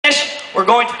we're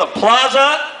going to the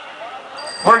plaza.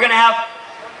 We're going to have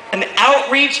an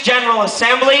outreach General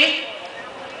Assembly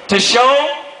to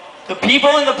show the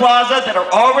people in the plaza that are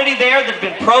already there, that have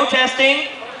been protesting,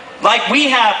 like we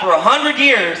have for 100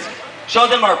 years, show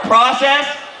them our process,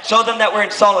 show them that we're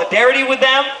in solidarity with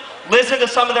them, listen to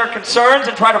some of their concerns,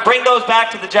 and try to bring those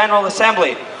back to the General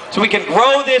Assembly so we can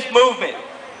grow this movement.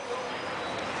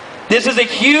 This is a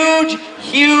huge,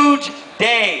 huge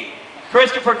day,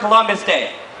 Christopher Columbus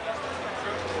Day.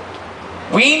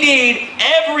 We need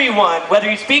everyone, whether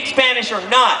you speak Spanish or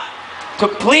not, to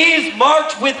please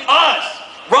march with us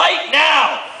right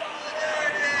now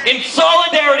in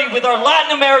solidarity with our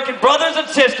Latin American brothers and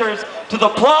sisters to the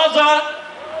plaza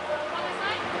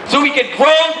so we can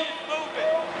grow this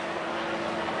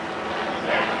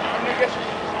movement.